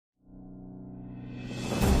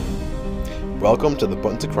Welcome to the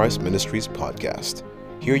Button to Christ Ministries podcast.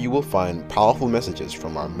 Here you will find powerful messages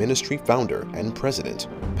from our ministry founder and president,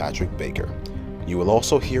 Patrick Baker. You will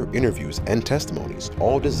also hear interviews and testimonies,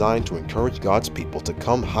 all designed to encourage God's people to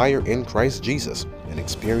come higher in Christ Jesus and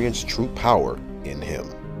experience true power in Him.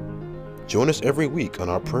 Join us every week on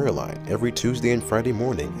our prayer line every Tuesday and Friday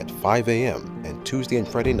morning at 5 a.m. and Tuesday and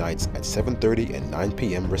Friday nights at 7:30 and 9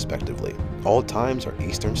 p.m. respectively. All times are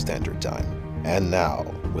Eastern Standard Time. And now,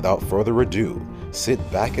 without further ado, sit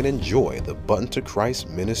back and enjoy the Button to Christ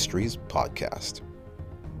Ministries podcast.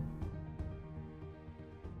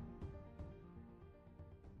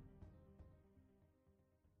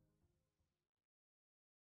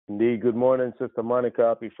 Indeed. Good morning, Sister Monica.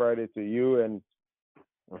 Happy Friday to you and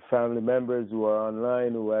our family members who are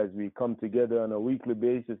online, who as we come together on a weekly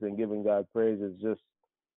basis and giving God praise, is just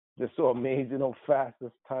so amazing how fast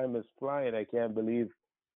this time is flying. I can't believe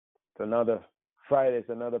it's another Friday. It's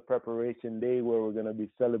another preparation day where we're going to be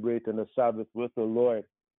celebrating the Sabbath with the Lord.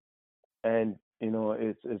 And,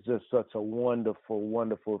 it's just such a wonderful,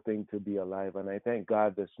 wonderful thing to be alive. And I thank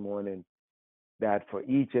God this morning that for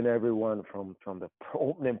each and every one, from the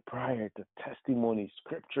opening prayer to testimony,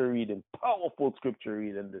 scripture reading, powerful scripture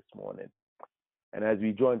reading this morning. And as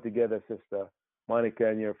we join together, Sister Monica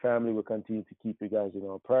and your family will continue to keep you guys in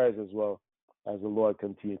our prayers as well as the Lord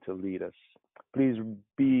continue to lead us. Please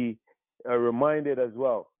be reminded as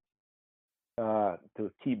well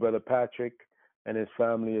to keep Brother Patrick and his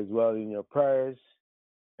family as well in your prayers.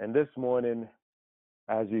 And this morning,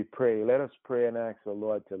 as we pray, let us pray and ask the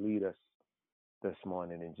Lord to lead us this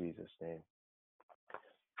morning in Jesus' name.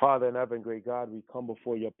 Father in heaven, great God, we come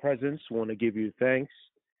before your presence. We want to give you thanks.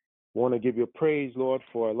 We want to give you praise, Lord,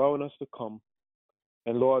 for allowing us to come.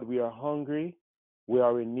 And Lord, we are hungry. We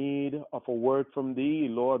are in need of a word from thee.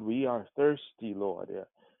 Lord, we are thirsty, Lord.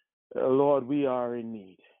 Lord, we are in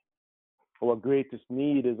need. Our greatest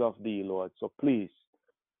need is of thee, Lord. So please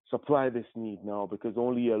supply this need now, because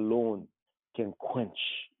only you alone can quench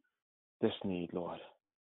this need, Lord.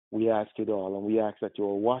 We ask it all, and we ask that you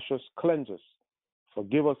will wash us, cleanse us,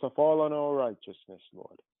 forgive us of all unrighteousness,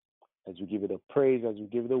 Lord, as we give you the praise, as we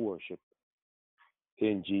give you the worship.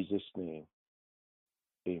 In Jesus' name,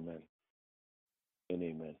 amen and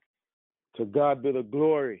amen. To God be the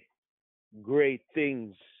glory. Great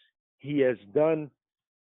things he has done,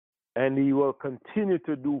 and he will continue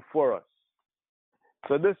to do for us.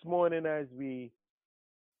 So this morning, as we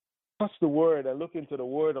touch the word and look into the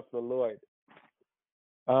word of the Lord,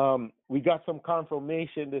 we got some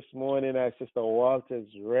confirmation this morning as Sister Walters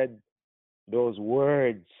read those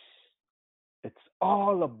words. It's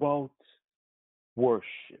all about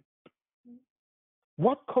worship.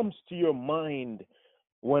 What comes to your mind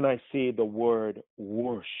when I say the word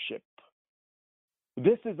worship?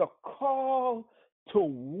 This is a call to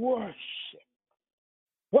worship.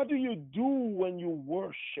 What do you do when you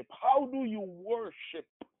worship? How do you worship?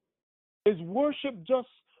 Is worship just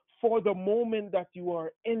for the moment that you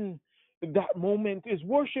are in that moment? Is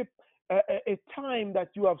worship a time that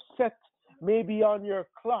you have set maybe on your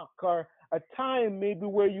clock, or a time maybe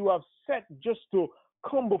where you have set just to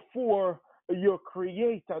come before your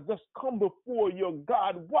Creator, just come before your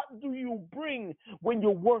God? What do you bring when you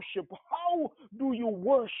worship? How do you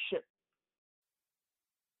worship?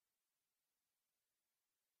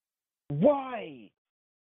 Why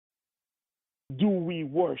do we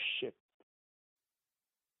worship?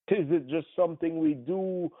 Is it just something we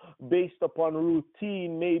do based upon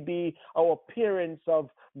routine? Maybe our parents have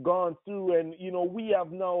gone through and, we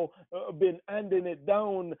have now been handing it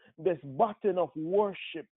down, this button of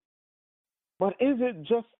worship. But is it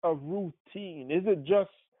just a routine? Is it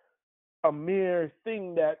just a mere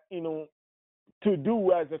thing that, to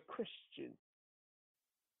do as a Christian?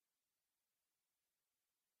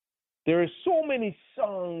 There are so many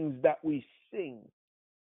songs that we sing.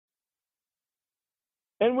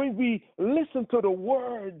 And when we listen to the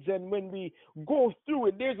words and when we go through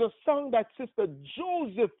it, there's a song that Sister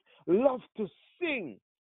Joseph loved to sing.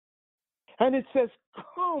 And it says,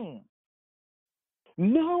 "Come,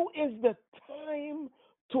 now is the time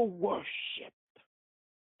to worship.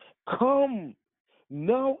 Come,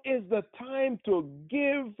 now is the time to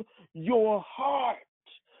give your heart.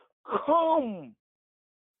 Come,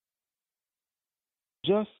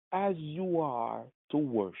 just as you are to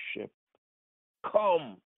worship.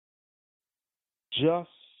 Come, just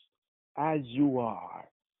as you are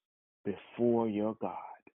before your God."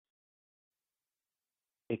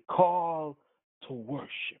 A call to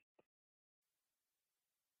worship.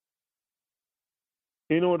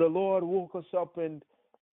 The Lord woke us up and,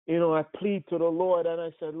 I plead to the Lord and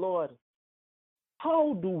I said, "Lord,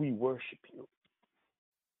 how do we worship you?"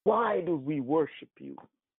 Why do we worship you?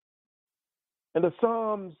 And the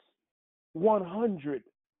Psalms 100,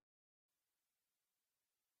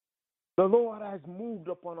 the Lord has moved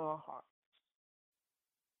upon our hearts.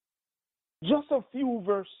 Just a few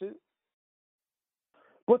verses,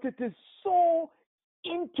 but it is so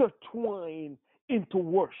intertwined into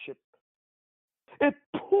worship. It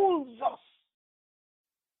pulls us,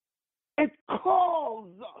 it calls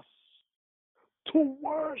us to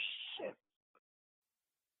worship.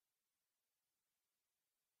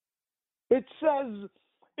 It says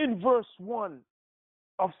in verse 1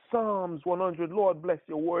 of Psalms 100, Lord bless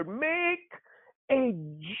your word, make a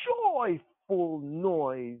joyful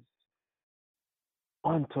noise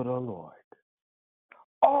unto the Lord,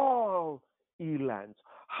 all ye lands.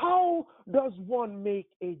 How does one make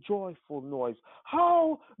a joyful noise?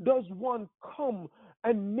 How does one come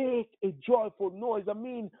and make a joyful noise? I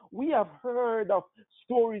mean, we have heard of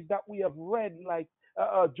stories that we have read, like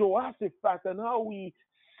Jehoshaphat, and how we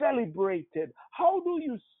celebrated. How do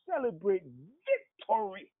you celebrate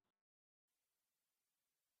victory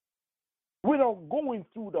without going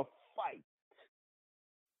through the fight?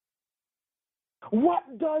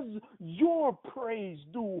 What does your praise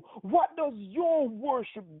do? What does your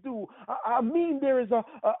worship do? I mean, there is a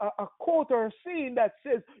quote or a saying that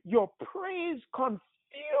says, your praise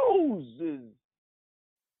confuses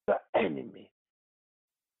the enemy.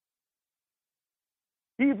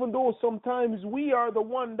 Even though sometimes we are the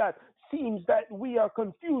one that seems that we are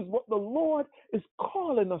confused, but the Lord is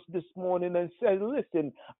calling us this morning and says,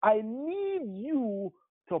 listen, I need you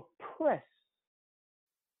to press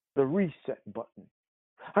the reset button.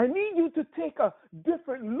 I need you to take a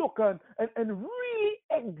different look and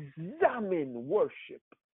re-examine worship.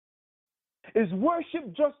 Is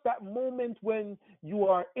worship just that moment when you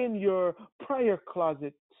are in your prayer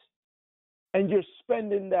closet and you're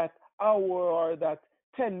spending that hour or that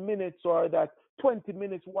 10 minutes or that 20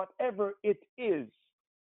 minutes, whatever it is?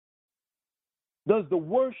 Does the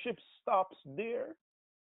worship stop there?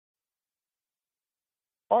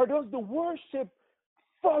 Or does the worship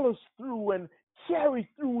follow through and carry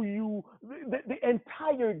through you the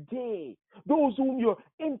entire day? Those whom you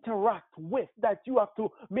interact with, that you have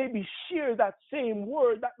to maybe share that same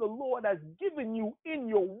word that the Lord has given you in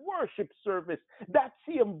your worship service, that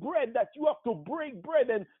same bread that you have to break bread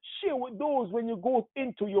and share with those when you go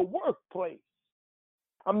into your workplace.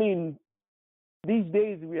 I mean, these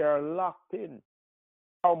days we are locked in,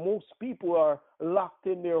 or most people are locked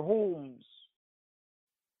in their homes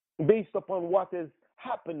based upon what is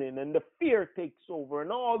happening, and the fear takes over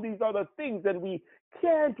and all these other things, and we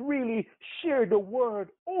can't really share the word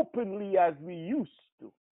openly as we used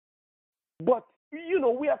to. But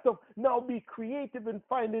we have to now be creative in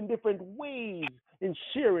finding different ways in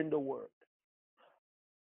sharing the word.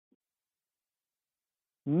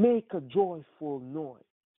 Make a joyful noise.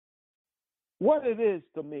 What it is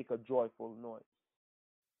to make a joyful noise.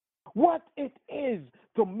 What it is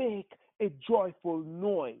to make a joyful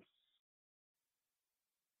noise.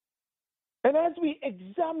 And as we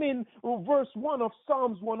examine verse 1 of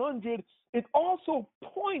Psalms 100, it also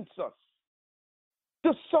points us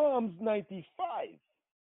to Psalms 95.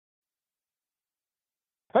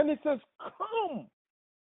 And it says, come,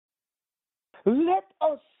 let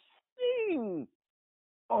us sing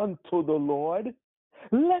unto the Lord.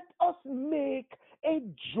 Let us make a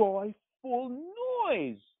joyful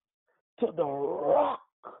noise to the rock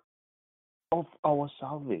of our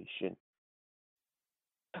salvation.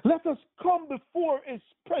 Let us come before his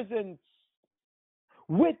presence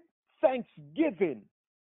with thanksgiving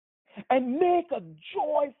and make a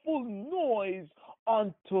joyful noise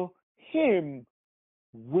unto him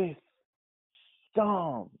with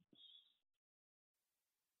psalms.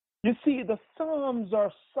 You see, the Psalms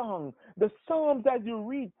are sung. The Psalms, as you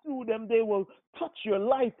read through them, they will touch your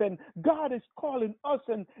life. And God is calling us,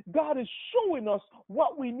 and God is showing us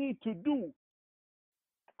what we need to do.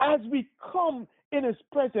 As we come in his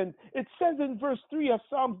presence, it says in verse 3 of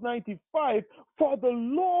Psalms 95, for the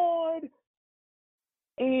Lord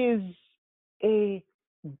is a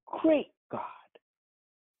great God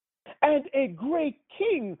and a great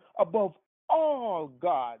King above all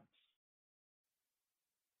gods.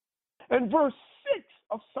 And verse 6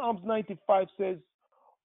 of Psalms 95 says,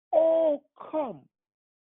 oh, come,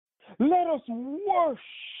 let us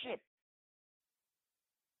worship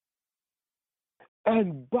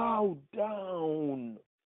and bow down.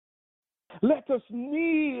 Let us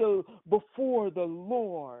kneel before the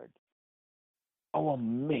Lord, our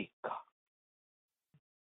Maker.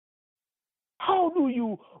 How do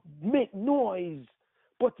you make noise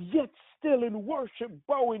but yet still in worship,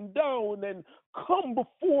 bowing down and come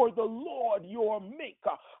before the Lord your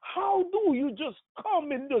Maker? How do you just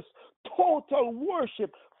come in this total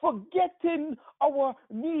worship, forgetting our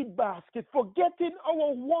need basket, forgetting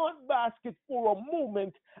our want basket for a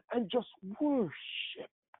moment, and just worship?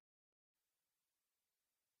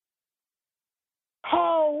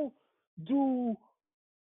 How do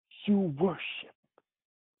you worship?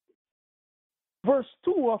 Verse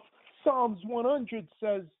 2 of Psalms 100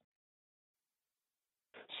 says,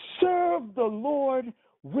 serve the Lord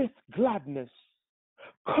with gladness.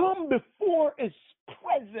 Come before his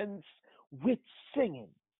presence with singing.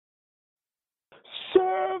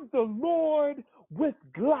 Serve the Lord with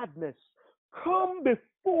gladness. Come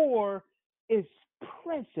before his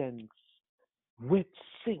presence with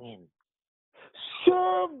singing.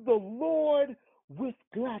 Serve the Lord with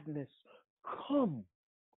gladness. Come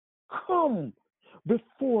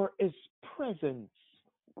before his presence.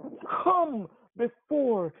 Come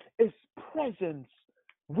before his presence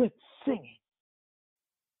with singing.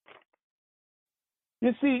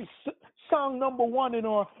 You see, song number 1 in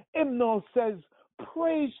our hymnal says,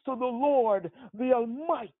 praise to the Lord, the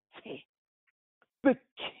Almighty, the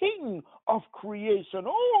King of creation.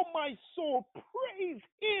 Oh, my soul, praise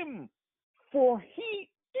him, for he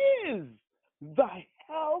is thy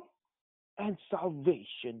help and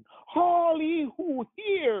salvation. All ye who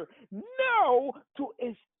hear now to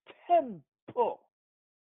his temple,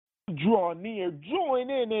 draw near, join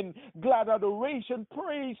in glad adoration,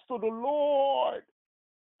 praise to the Lord,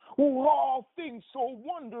 who all things so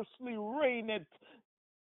wondrously reigneth,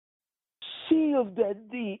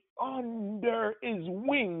 shielded thee under his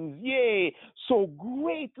wings, yea, so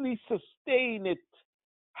greatly sustaineth.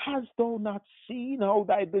 Hast thou not seen how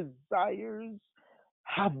thy desires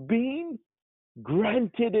have been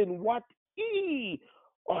granted in what he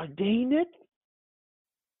ordaineth?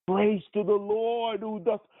 Praise to the Lord who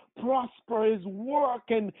doth prosper his work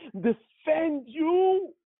and defend you.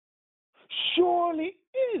 Surely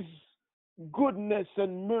is goodness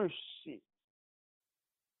and mercy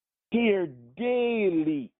here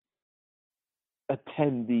daily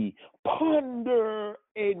attend thee. Ponder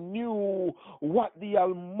anew what the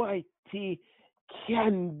Almighty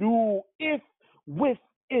can do if with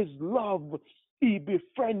his love he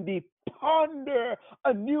befriend thee. Ponder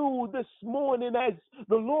anew this morning as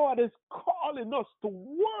the Lord is calling us to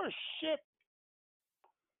worship.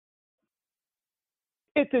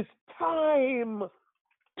 It is time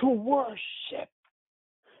to worship.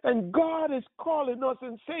 And God is calling us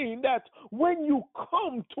and saying that when you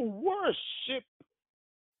come to worship,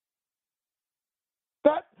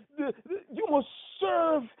 that you must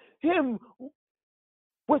serve him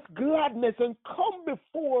with gladness and come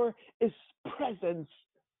before his presence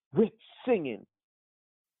with singing.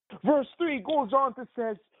 Verse 3 goes on to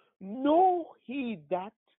say, know ye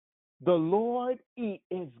that the Lord, he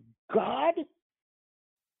is God.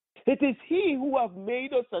 It is he who have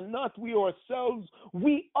made us and not we ourselves.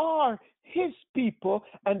 We are his people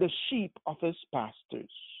and the sheep of his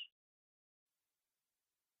pastures.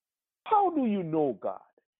 How do you know God?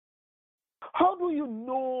 How do you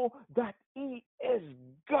know that he is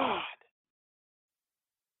God?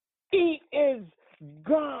 He is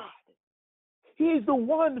God. He is the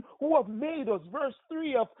one who have made us. Verse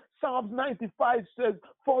 3 of Psalms 95 says,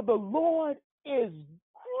 for the Lord is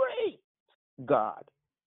great God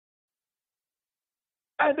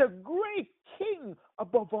and a great King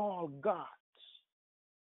above all gods.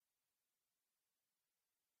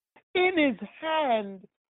 In his hand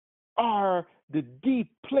are the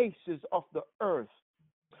deep places of the earth.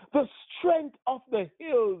 The strength of the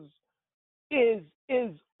hills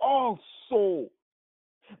is also.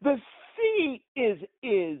 The sea is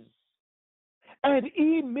his, and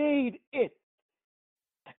he made it,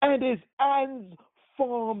 and his hands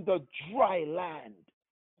formed the dry land.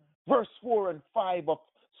 Verse 4 and 5 of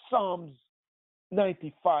Psalms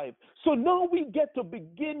 95. So now we get to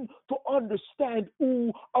begin to understand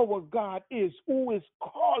who our God is, who is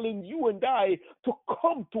calling you and I to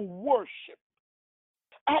come to worship.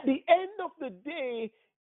 At the end of the day,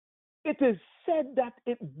 it is said that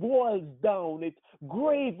it boils down, it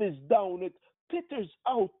graves down, it peters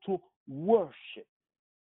out to worship.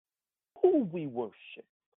 Who we worship,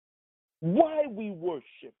 why we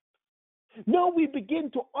worship. Now we begin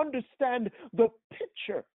to understand the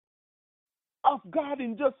picture of God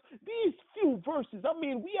in just these few verses. I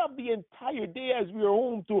mean, we have the entire day as we are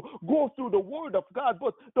home to go through the Word of God,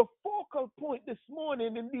 but the focal point this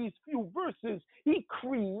morning in these few verses, he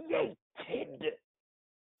created.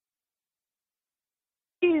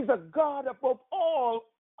 He's a God above all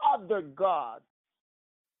other gods.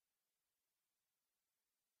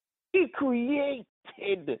 He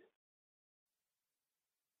created.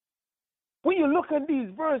 When you look at these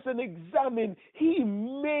verses and examine, he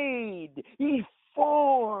made, he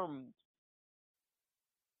formed.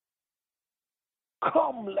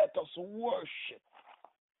 Come, let us worship.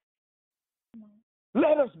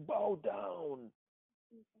 Let us bow down.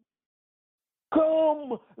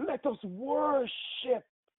 Come, let us worship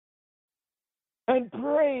and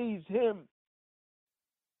praise him.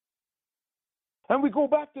 And we go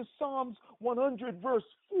back to Psalms 100 verse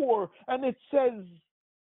 4, and it says,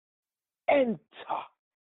 enter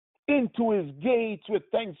into his gates with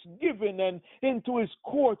thanksgiving and into his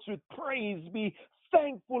courts with praise. Be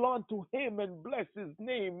thankful unto him and bless his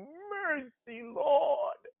name. Mercy,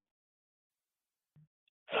 Lord.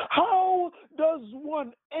 How does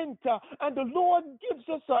one enter? And the Lord gives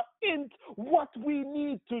us a hint what we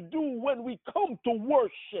need to do when we come to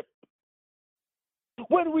worship.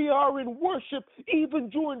 When we are in worship, even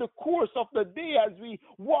during the course of the day as we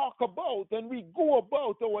walk about and we go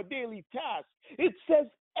about our daily tasks, it says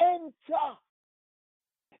enter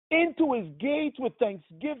into his gates with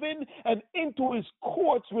thanksgiving and into his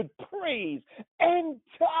courts with praise. Enter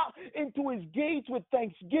into his gates with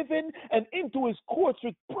thanksgiving and into his courts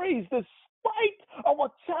with praise, despite our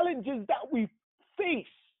challenges that we face.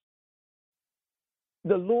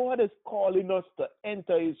 The Lord is calling us to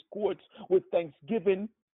enter his courts with thanksgiving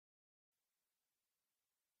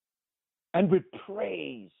and with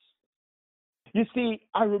praise. You see,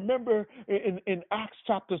 I remember in Acts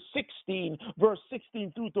chapter 16, verse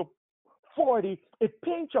 16 through to 40, it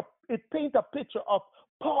paints a picture of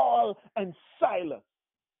Paul and Silas.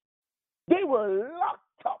 They were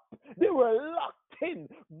locked up. They were locked in,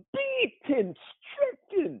 beaten,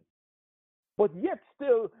 stricken. But yet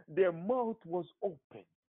still their mouth was open.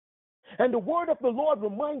 And the word of the Lord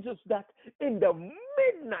reminds us that in the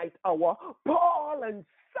midnight hour, Paul and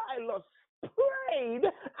Silas prayed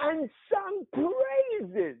and sang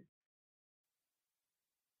praises.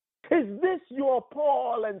 Is this your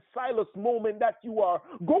Paul and Silas moment that you are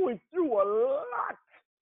going through a lot?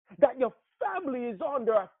 That your family is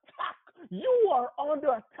under attack? You are under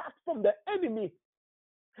attack from the enemy.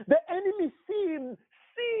 The enemy seems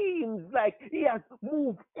like he has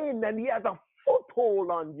moved in and he has a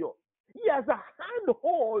foothold on you. He has a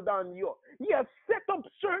handhold on you. He has set up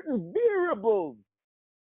certain variables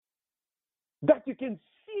that you can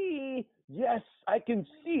see. Yes, I can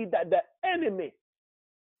see that the enemy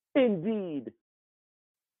indeed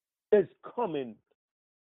is coming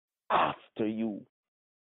after you.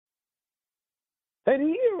 And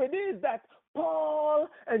here it is that Paul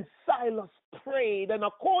and Silas prayed, and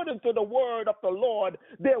according to the word of the Lord,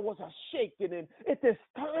 there was a shaking. And it is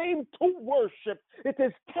time to worship. It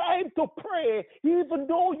is time to pray, even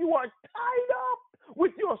though you are tied up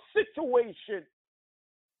with your situation.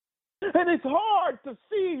 And it's hard to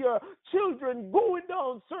see your children going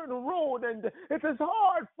down certain road, and it is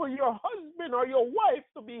hard for your husband or your wife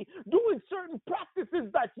to be doing certain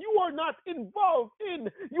practices that you are not involved in.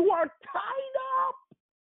 You are tied up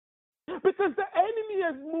because the enemy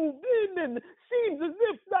has moved in, and seems as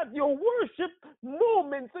if that your worship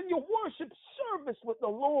moments and your worship service with the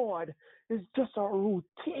Lord is just a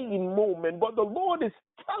routine moment. But the Lord is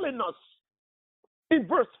telling us in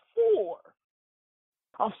verse 4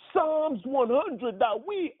 of Psalms 100 that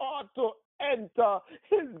we ought to enter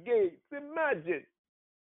his gates. Imagine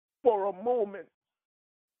for a moment.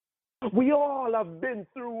 We all have been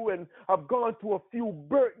through and have gone to a few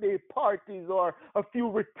birthday parties or a few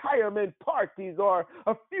retirement parties or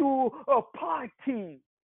a few parties.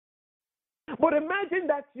 But imagine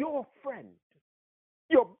that your friend,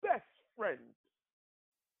 your best friend,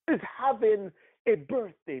 is having a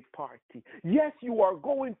birthday party. Yes, you are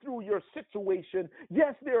going through your situation.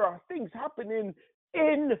 Yes, there are things happening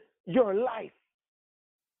in your life.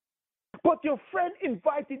 But your friend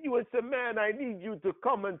invited you and said, man, I need you to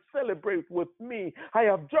come and celebrate with me. I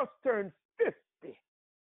have just turned 50.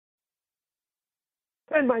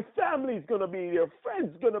 And my family is going to be there.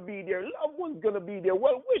 Friends going to be there. Loved ones going to be there.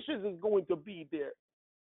 Well wishes is going to be there.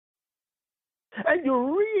 And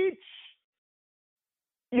you reach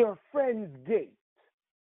your friend's gate.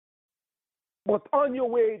 But on your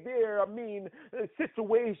way there,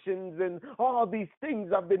 situations and all these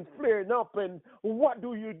things have been flaring up. And what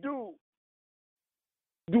do?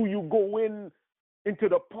 Do you go into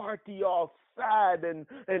the party all sad and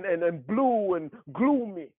blue and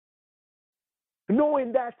gloomy,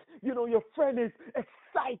 knowing that your friend is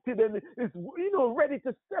excited and is ready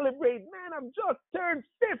to celebrate? Man, I've just turned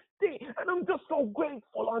 50 and I'm just so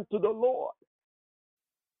grateful unto the Lord.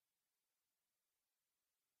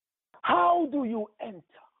 How do you enter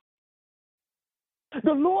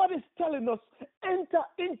The Lord is telling us, enter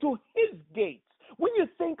into his gates. When you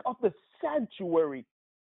think of the sanctuary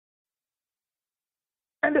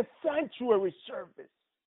and the sanctuary service,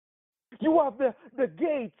 you have the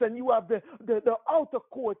gates, and you have the outer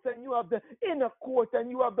courts, and you have the inner court, and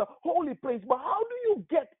you have the holy place. But how do you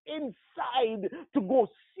get inside to go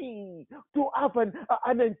see, to have an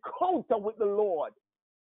encounter with the Lord?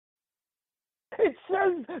 It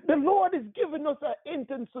says the Lord is giving us an hint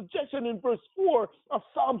and suggestion in verse 4 of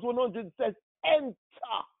Psalms 100. It says, enter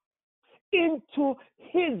into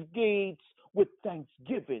his gates with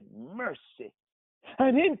thanksgiving, mercy,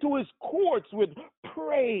 and into his courts with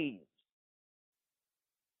praise.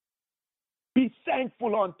 Be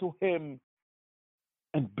thankful unto him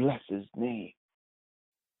and bless his name.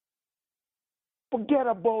 Forget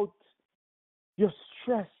about your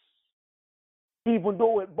stress, even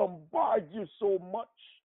though it bombards you so much.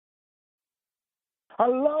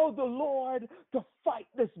 Allow the Lord to fight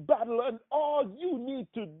this battle, and all you need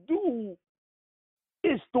to do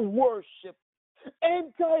is to worship.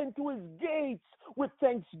 Enter into his gates with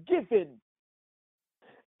thanksgiving.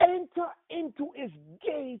 Enter into his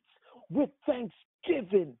gates with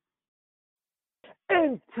thanksgiving.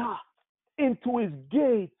 Enter into his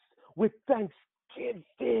gates with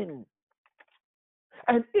thanksgiving.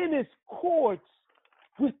 And in his courts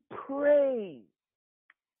with praise.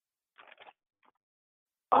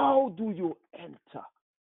 How do you enter?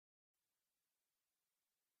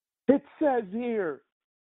 It says here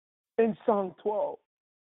in Psalm 12,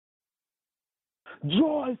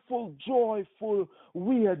 joyful, joyful,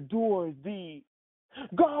 we adore thee,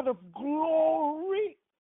 God of glory,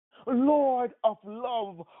 Lord of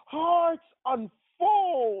love. Hearts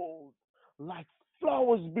unfold like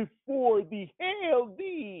flowers before thee. Hail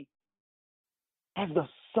thee as the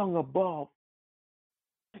sun above.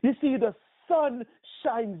 You see, the sun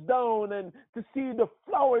shines down, and to see the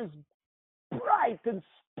flowers bright and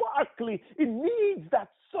sparkly, it needs that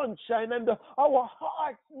sunshine, and our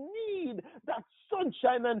hearts need that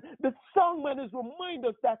sunshine. And the songman is remind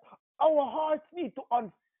us that our hearts need to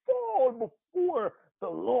unfold before the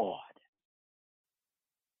Lord.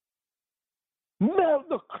 Melt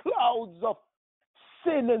the clouds of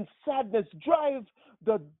sin and sadness, drive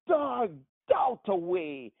the dark doubt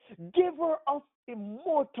away, giver of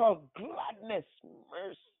immortal gladness,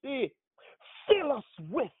 mercy, fill us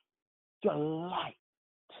with the light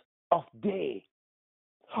of day.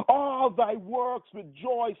 All thy works with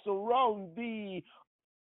joy surround thee.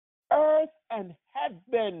 Earth and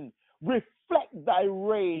heaven reflect thy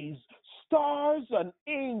rays. Stars and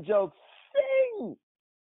angels sing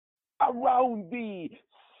around thee.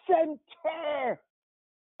 Center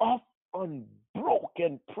of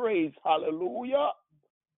unbroken praise. Hallelujah.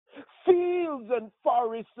 Fields and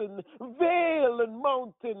forests and vale and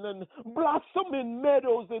mountain and blossoming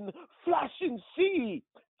meadows and flashing sea,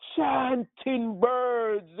 chanting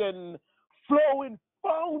birds and flowing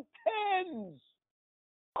fountains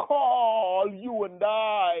call you and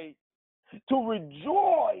I to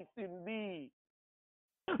rejoice in thee.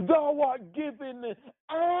 Thou art given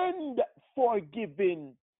and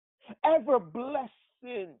forgiven, ever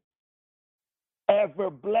blessing, ever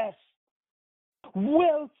blessed,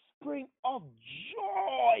 wellspring of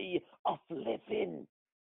joy of living,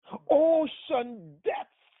 ocean depths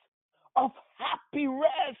of happy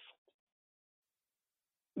rest.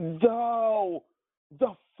 Thou,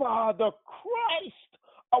 the Father Christ,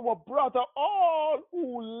 our brother, all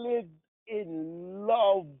who live in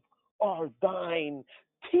love are thine.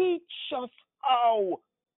 Teach us how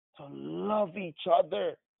to love each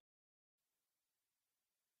other.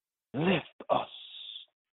 Lift us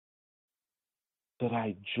to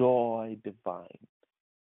thy joy divine.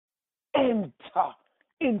 Enter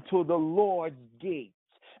into the Lord's gates.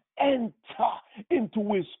 Enter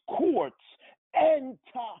into his courts. Enter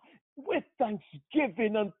with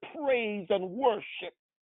thanksgiving and praise and worship.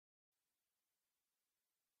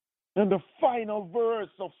 And the final verse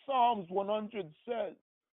of Psalms 100 says,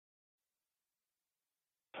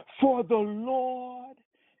 for the Lord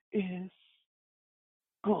is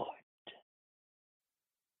good.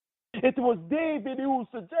 It was David who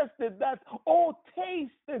suggested that, oh,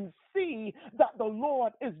 taste and see that the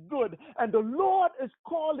Lord is good. And the Lord is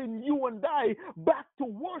calling you and I back to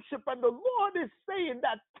worship. And the Lord is saying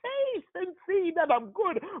that taste and see that I'm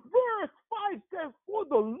good. Verse 5 says, for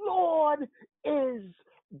the Lord is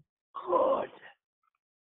good.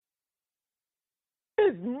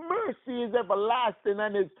 His mercy is everlasting,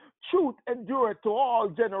 and his truth endureth to all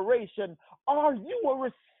generation. Are you a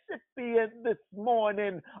recipient this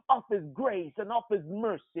morning of his grace and of his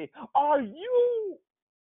mercy? Are you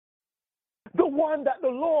The one that the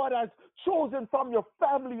Lord has chosen from your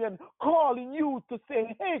family and calling you to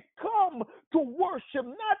say, hey, come to worship,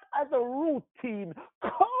 not as a routine.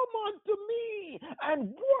 Come unto me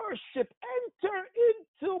and worship. Enter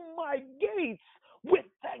into my gates with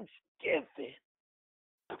thanksgiving.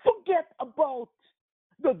 Forget about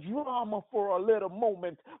the drama for a little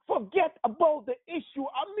moment. Forget about the issue.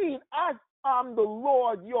 I mean, as I'm the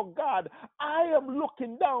Lord your God, I am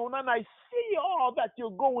looking down and I see all that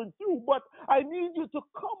you're going through, but I need you to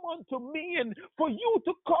come unto me. And for you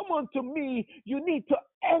to come unto me, you need to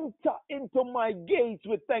enter into my gates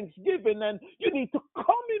with thanksgiving, and you need to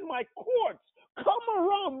come in my courts. Come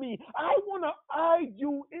around me. I want to hide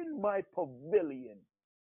you in my pavilion,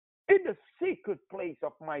 in the secret place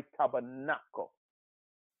of my tabernacle.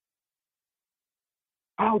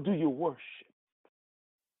 How do you worship?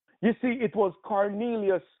 You see, it was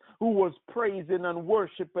Cornelius who was praising and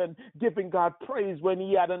worshiping, giving God praise when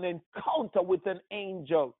he had an encounter with an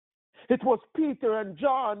angel. It was Peter and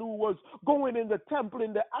John who was going in the temple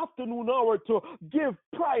in the afternoon hour to give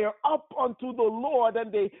prayer up unto the Lord,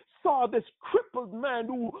 and they saw this crippled man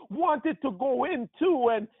who wanted to go in too,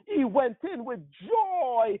 and he went in with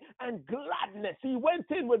joy and gladness. He went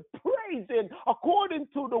in with praising, according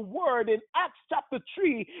to the word in Acts chapter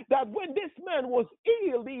 3, that when this man was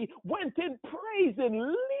healed, he went in praising,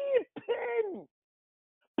 leaping,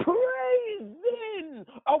 praising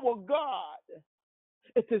our God.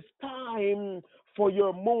 It is time for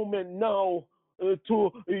your moment now,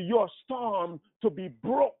 to your storm to be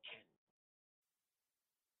broken.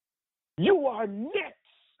 You are next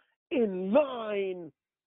in line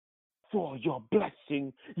for your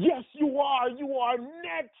blessing. Yes, you are. You are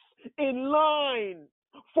next in line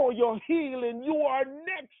for your healing. You are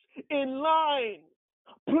next in line.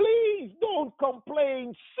 Please don't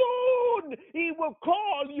complain. Soon he will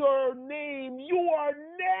call your name. You are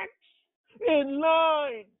next in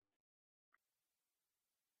line.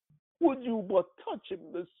 Would you but touch him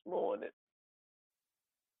this morning?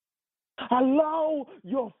 Allow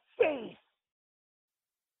your faith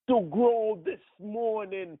to grow this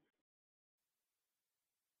morning.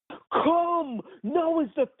 Come, now is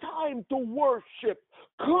the time to worship.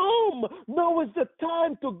 Come, now is the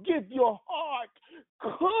time to give your heart.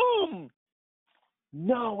 Come,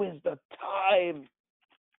 now is the time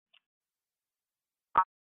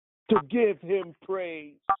to give him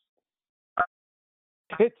praise.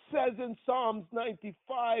 It says in Psalms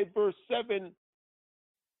 95, verse 7,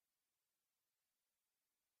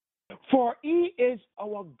 for he is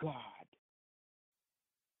our God,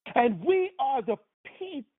 and we are the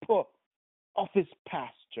people of his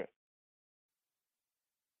pasture,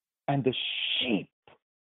 and the sheep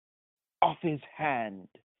of his hand.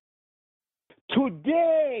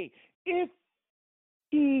 Today, if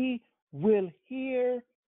he will hear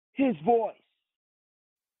his voice.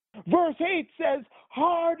 Verse 8 says,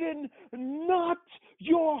 harden not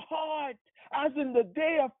your heart as in the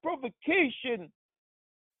day of provocation,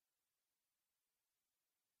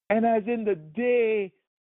 and as in the day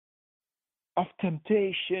of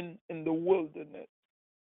temptation in the wilderness.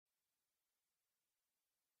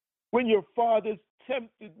 When your fathers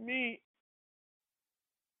tempted me,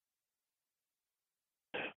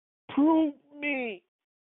 proved me,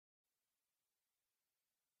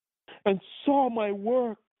 and saw my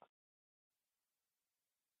work.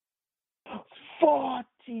 40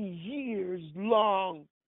 years long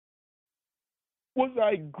was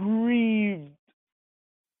I grieved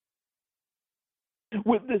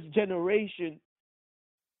with this generation,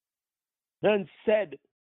 and said,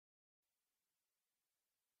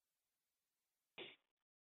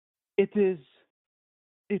 it is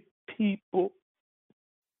a people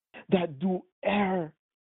that do err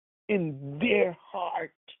in their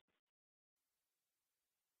heart,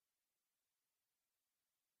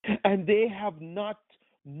 and they have not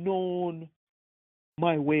known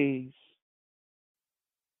my ways,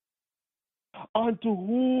 unto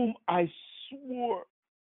whom I swore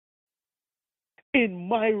in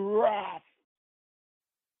my wrath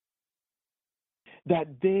that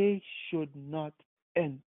they should not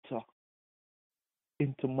enter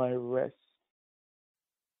into my rest.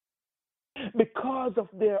 Because of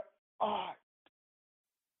their art,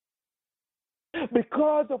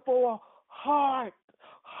 because of our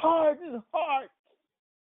hardened heart,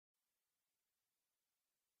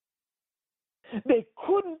 they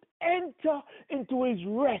couldn't enter into his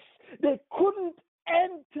rest. They couldn't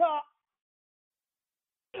enter.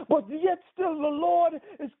 But yet still the Lord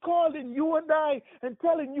is calling you and I and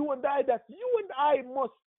telling you and I that you and I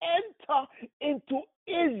must enter into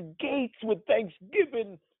his gates with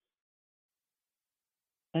thanksgiving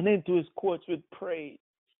and into his courts with praise.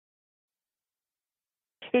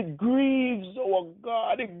 It grieves our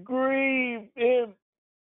God. It grieved him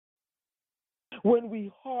when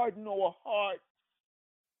we harden our hearts.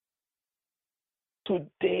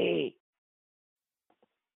 Today,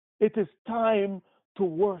 it is time to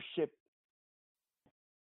worship.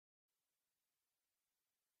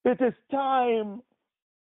 It is time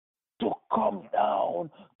to come down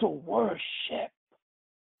to worship.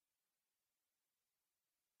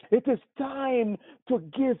 It is time to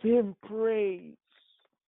give him praise.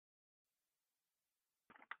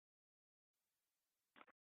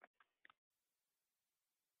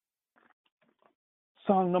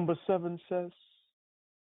 Song number 7 says,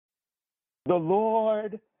 "The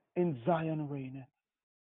Lord in Zion reigneth.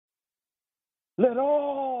 Let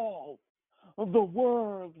all of the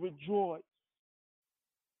world rejoice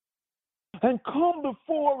and come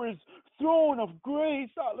before his throne of grace."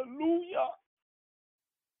 Hallelujah.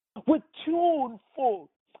 With tuneful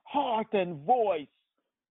heart and voice.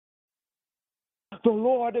 The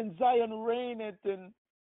Lord in Zion reigneth, and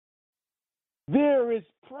there his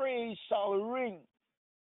praise shall ring.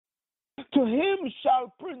 To him shall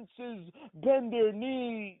princes bend their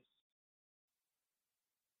knees,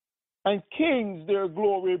 and kings their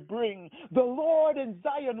glory bring. The Lord in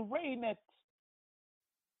Zion reigneth,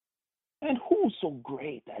 and who so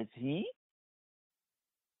great as he?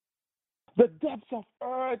 The depths of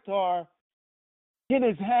earth are in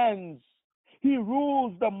his hands. He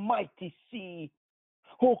rules the mighty sea,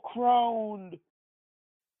 who crowned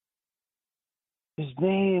his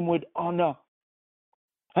name with honor,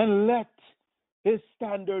 and let his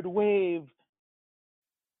standard wave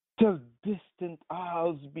till distant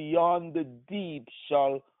isles beyond the deep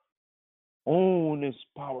shall own his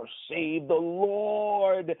power save. The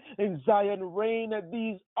Lord in Zion reign, at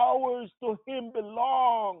these hours to him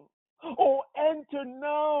belong. Oh, enter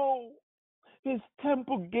now his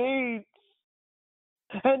temple gates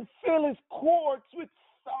and fill his courts with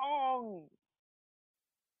song.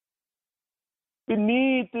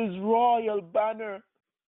 Beneath his royal banner,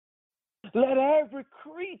 let every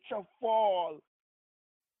creature fall.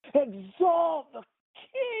 Exalt the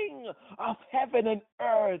King of heaven and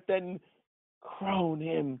earth and crown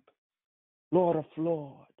him Lord of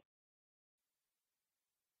Lords.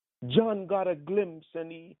 John got a glimpse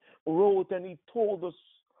and he wrote and he told us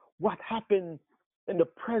what happened in the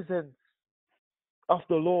presence of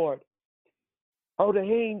the Lord. How the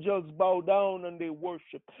angels bow down and they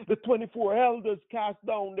worship. The 24 elders cast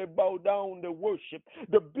down, they bow down, they worship.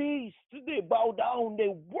 The beasts, they bow down, they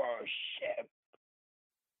worship.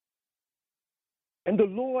 And the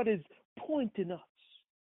Lord is pointing us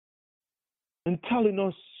and telling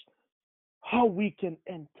us how we can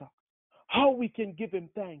enter, how we can give him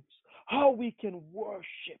thanks, how we can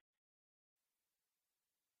worship,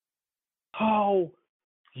 how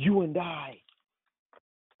you and I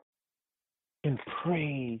can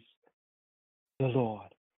praise the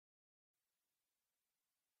Lord.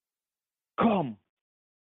 Come,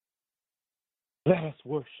 let us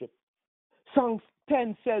worship. Psalm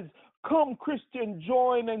 10 says, "Come, Christian,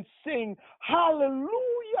 join and sing hallelujah,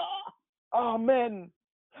 amen.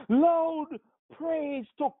 Loud praise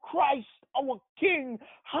to Christ our King,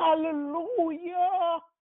 hallelujah,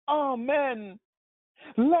 amen.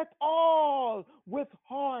 Let all with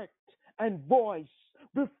heart and voice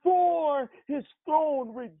before his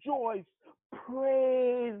throne rejoice.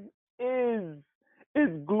 Praise is his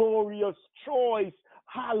glorious choice.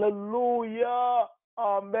 Hallelujah.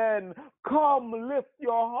 Amen. Come, lift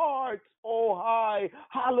your hearts, oh high.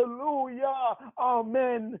 Hallelujah.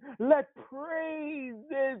 Amen. Let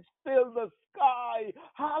praises fill the sky.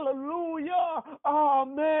 Hallelujah.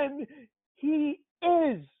 Amen. He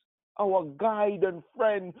is our guide and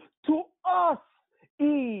friend. To us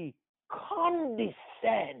he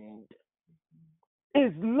condescend.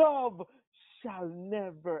 His love shall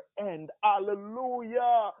never end.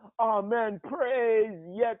 Hallelujah. Amen. Praise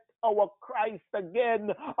yet our Christ again.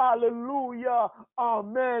 Hallelujah.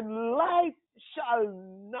 Amen. Light shall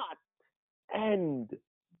not end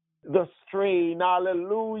the strain.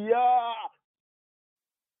 Hallelujah.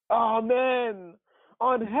 Amen.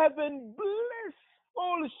 On heaven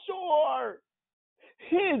blissful shore,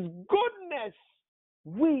 his goodness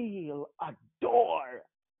we'll adore,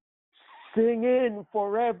 singing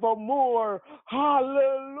forevermore.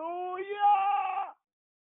 Hallelujah.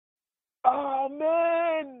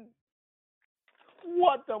 Amen.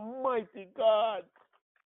 What a mighty God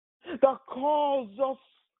that calls us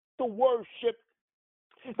to worship,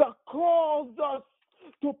 that calls us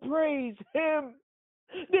to praise him.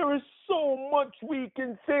 There is so much we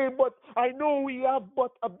can say, but I know we have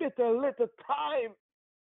but a little time.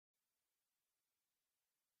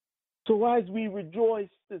 So as we rejoice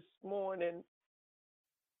this morning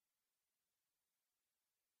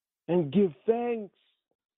and give thanks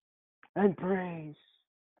and praise,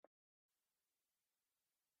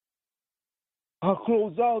 I'll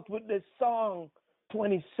close out with this song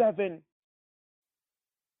 27.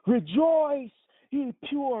 Rejoice, ye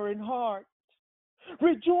pure in heart.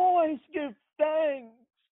 Rejoice, give thanks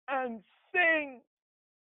and sing.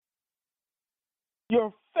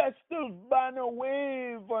 Your festive banner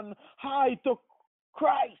wave on high to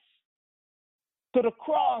Christ, to the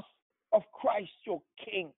cross of Christ your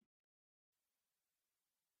King.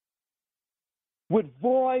 With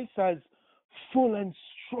voice as full and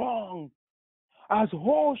strong as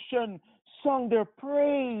ocean sung their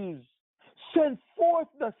praise, send forth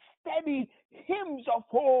the steady hymns of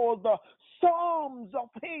old, the psalms of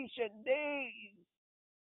ancient days.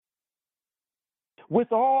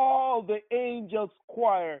 With all the angels'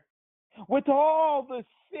 choir, with all the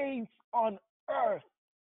saints on earth,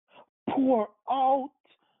 pour out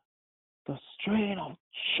the strain of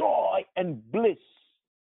joy and bliss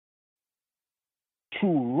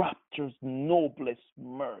through rapture's noblest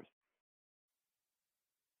mirth.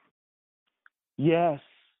 Yes,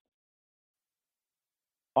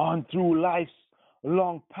 on through life's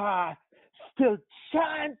long path, still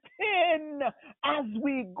chanting as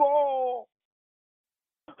we go,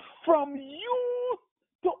 from youth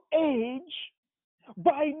to age,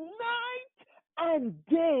 by night and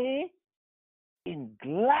day, in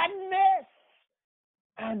gladness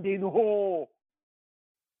and in hope.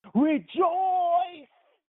 Rejoice,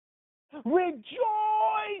 rejoice,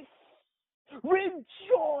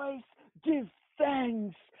 rejoice, give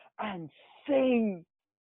thanks and sing.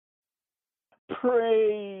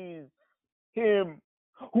 Praise him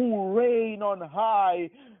who reign on high,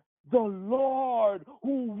 the Lord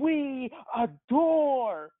who we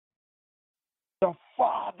adore, the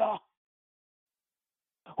Father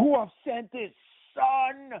who have sent his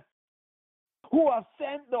Son, who have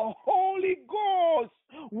sent the Holy Ghost,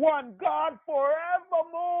 one God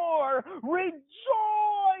forevermore.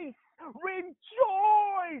 Rejoice,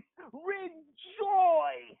 rejoice,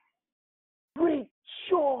 rejoice,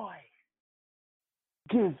 rejoice.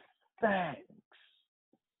 Give thanks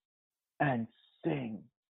and sing.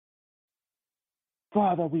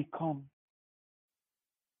 Father, we come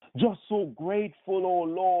just so grateful, oh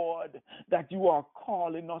Lord, that you are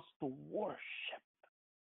calling us to worship.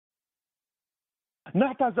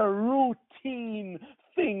 Not as a routine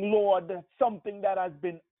thing, Lord, that's something that has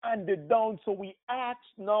been handed down. So we ask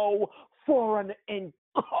now for an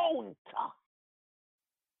encounter,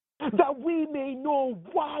 that we may know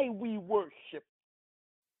why we worship,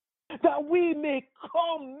 that we may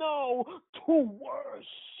come now to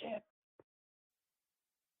worship.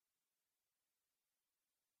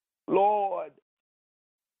 Lord,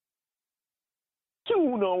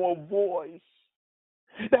 tune our voice,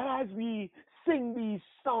 that as we sing these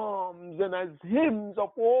psalms and as hymns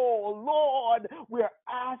of all, Lord, we're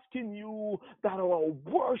asking you that our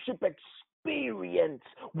worship experience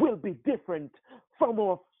will be different. From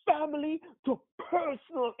our family to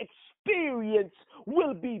personal experience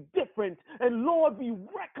will be different. And Lord, we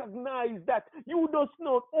recognize that you just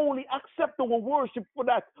not only accept our worship for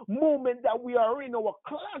that moment that we are in, our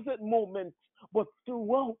closet moment, but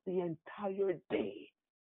throughout the entire day.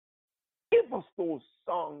 Give us those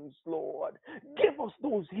songs, Lord. Give us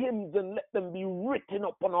those hymns and let them be written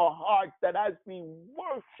upon our hearts, that as we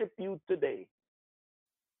worship you today,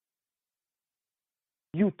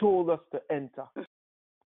 you told us to enter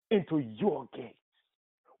into your gates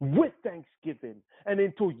with thanksgiving and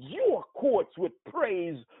into your courts with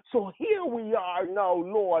praise. So here we are now,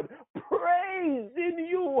 Lord, praising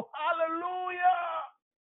you.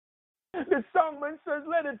 Hallelujah. The songman says,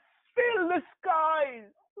 let it fill the skies.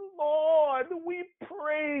 Lord, we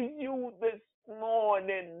praise you this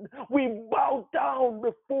morning. We bow down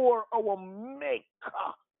before our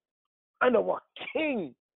Maker and our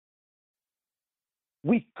King.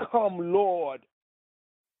 We come, Lord.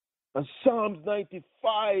 And Psalms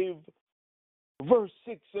 95 verse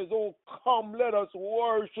 6 says, oh, come, let us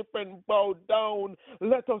worship and bow down.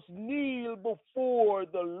 Let us kneel before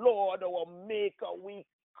the Lord, our Maker. We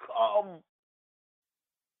come.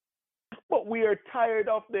 But we are tired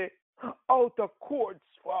of the outer courts,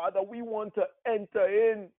 Father. We want to enter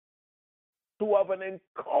in to have an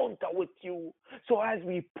encounter with you. So as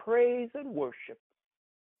we praise and worship,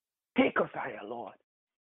 take us higher, Lord,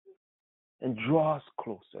 and draw us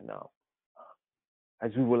closer now,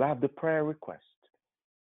 as we will have the prayer request.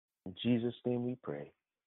 In Jesus' name we pray.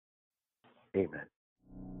 Amen.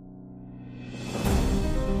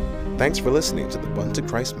 Thanks for listening to the Bun to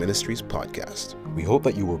Christ Ministries podcast. We hope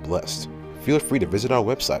that you were blessed. Feel free to visit our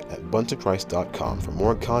website at buntochrist.com for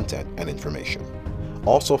more content and information.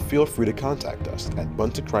 Also, feel free to contact us at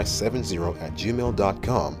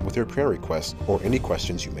buntochrist70@gmail.com with your prayer requests or any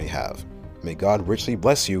questions you may have. May God richly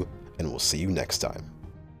bless you, and we'll see you next time.